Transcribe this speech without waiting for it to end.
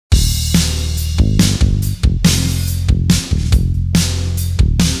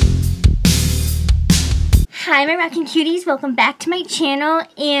Hi my rockin' cuties, welcome back to my channel,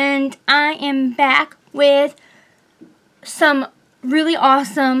 and I am back with some really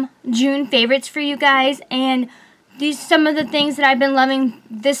awesome June favorites for you guys. And these are some of the things that I've been loving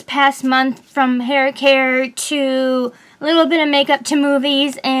this past month, from hair care to a little bit of makeup to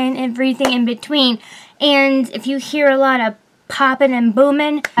movies and everything in between. And if you hear a lot of popping and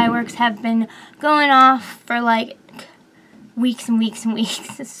booming, fireworks have been going off for like weeks and weeks and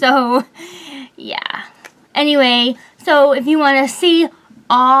weeks. So yeah. Anyway, so if you want to see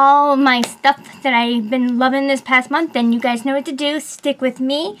all my stuff that I've been loving this past month, then you guys know what to do. Stick with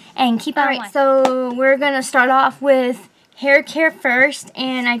me and keep on. Alright, so we're going to start off with hair care first,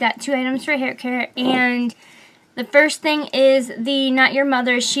 and I got 2 items for hair care. And the first thing is the Not Your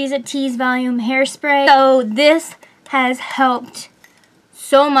Mother's She's a Tease Volume Hairspray. So this has helped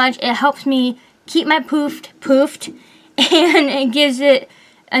so much. It helps me keep my poofed, and it gives it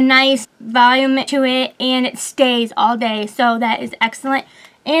a nice volume to it, and it stays all day, so that is excellent.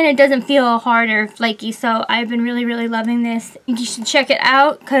 And it doesn't feel hard or flaky, so I've been really loving this. You should check it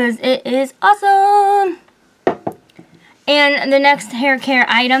out because it is awesome. And the next hair care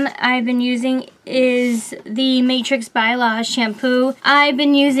item I've been using is the Matrix by Law shampoo. I've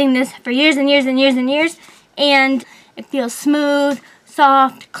been using this for years and years and years and years, and it feels smooth,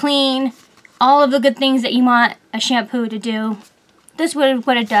 soft, clean, all of the good things that you want a shampoo to do. This is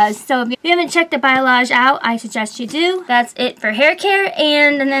what it does. So if you haven't checked the Biolage out, I suggest you do. That's it for hair care.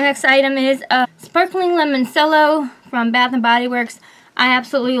 And the next item is a Sparkling Lemon Cello from Bath & Body Works. I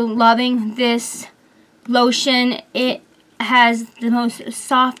absolutely loving this lotion. It has the most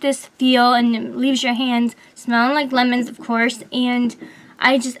softest feel, and it leaves your hands smelling like lemons, of course. And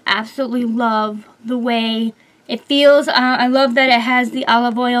I just absolutely love the way it feels. I love that it has the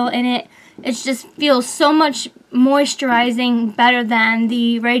olive oil in it. It just feels so much moisturizing, better than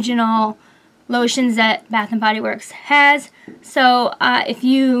the original lotions that Bath & Body Works has. So if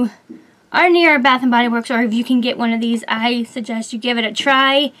you are near Bath & Body Works, or if you can get one of these, I suggest you give it a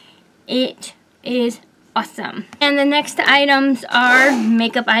try. It is awesome. And the next items are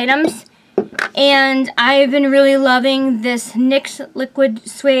makeup items. And I've been really loving this NYX Liquid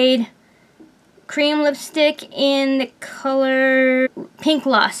Suede Cream Lipstick in the color Pink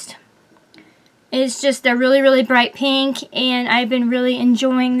Lust. It's just a really bright pink, and I've been really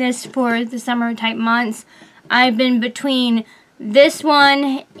enjoying this for the summer type months. I've been between this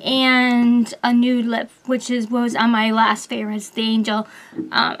one and a nude lip, which was on my last favorites, the Angel.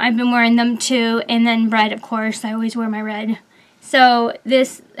 I've been wearing them too, and then red, of course. I always wear my red. So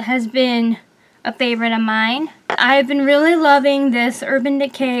this has been a favorite of mine. I've been really loving this Urban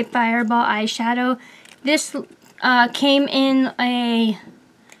Decay Fireball eyeshadow. This came in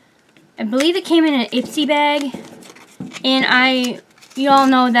I believe it came in an Ipsy bag, and you all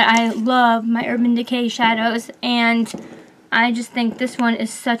know that I love my Urban Decay shadows, and I just think this one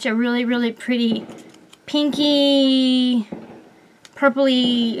is such a really pretty pinky,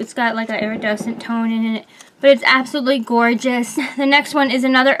 purpley, it's got like an iridescent tone in it, but it's absolutely gorgeous. The next one is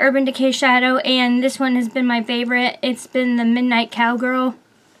another Urban Decay shadow, and this one has been my favorite. It's been the Midnight Cowgirl,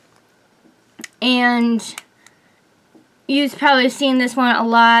 and you've probably seen this one a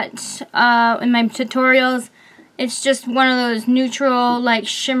lot in my tutorials. It's just one of those neutral, like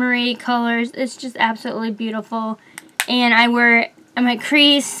shimmery colors. It's just absolutely beautiful. And I wear it on my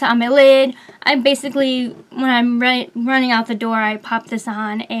crease, on my lid. I basically, when I'm running out the door, I pop this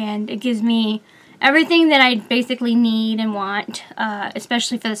on, and it gives me everything that I basically need and want.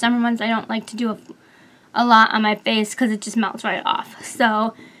 Especially for the summer months, I don't like to do a lot on my face because it just melts right off.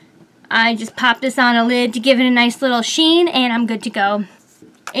 So I just pop this on a lid to give it a nice little sheen, and I'm good to go.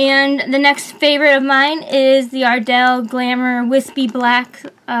 And the next favorite of mine is the Ardell Glamour Wispy Black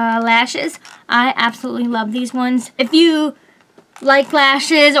Lashes. I absolutely love these ones. If you like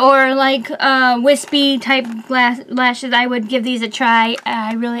lashes or like wispy type lashes, I would give these a try.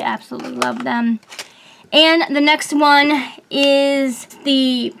 I really absolutely love them. And the next one is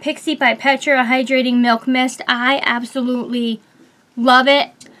the Pixie by Petra Hydrating Milk Mist. I absolutely love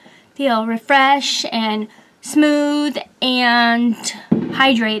it. Feel refreshed and smooth and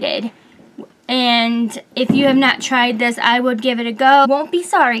hydrated. And if you have not tried this, I would give it a go. Won't be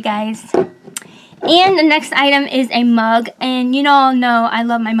sorry, guys. And the next item is a mug, and you all know I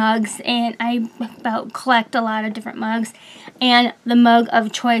love my mugs, and I about collect a lot of different mugs. And the mug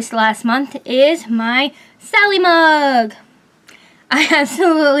of choice last month is my Sally mug. I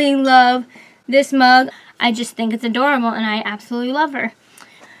absolutely love this mug. I just think it's adorable, and I absolutely love her.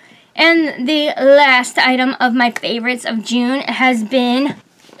 And the last item of my favorites of June has been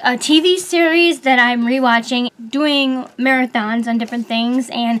a TV series that I'm rewatching, doing marathons on different things,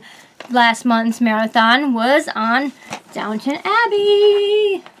 and last month's marathon was on Downton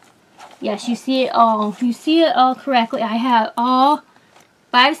Abbey. Yes, you see it all. You see it all correctly. I have all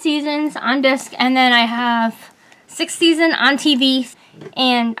 5 seasons on disc, and then I have 6th season on TV.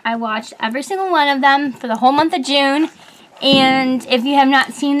 And I watched every single one of them for the whole month of June. And if you have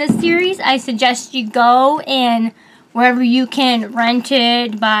not seen this series, I suggest you go and wherever you can rent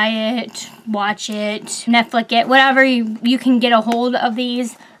it, buy it, watch it, Netflix it, whatever you can get a hold of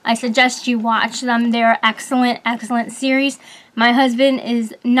these. I suggest you watch them. They're excellent, excellent series. My husband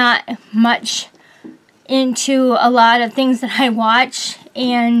is not much into a lot of things that I watch,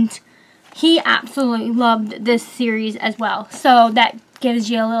 and he absolutely loved this series as well. So that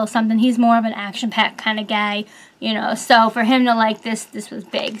gives you a little something. He's more of an action-packed kind of guy, you know. So for him to like this was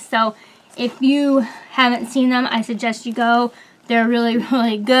big. So if you haven't seen them, I suggest you go. They're really,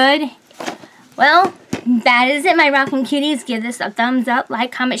 really good. Well, that is it, my rockin' cuties. Give this a thumbs up,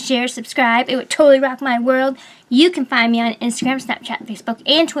 like, comment, share, subscribe. It would totally rock my world. You can find me on Instagram, Snapchat, Facebook,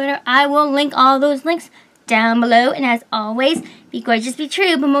 and Twitter. I will link all those links down below. And as always, be gorgeous, be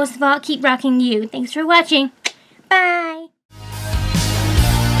true, but most of all, keep rocking you. Thanks for watching. Bye.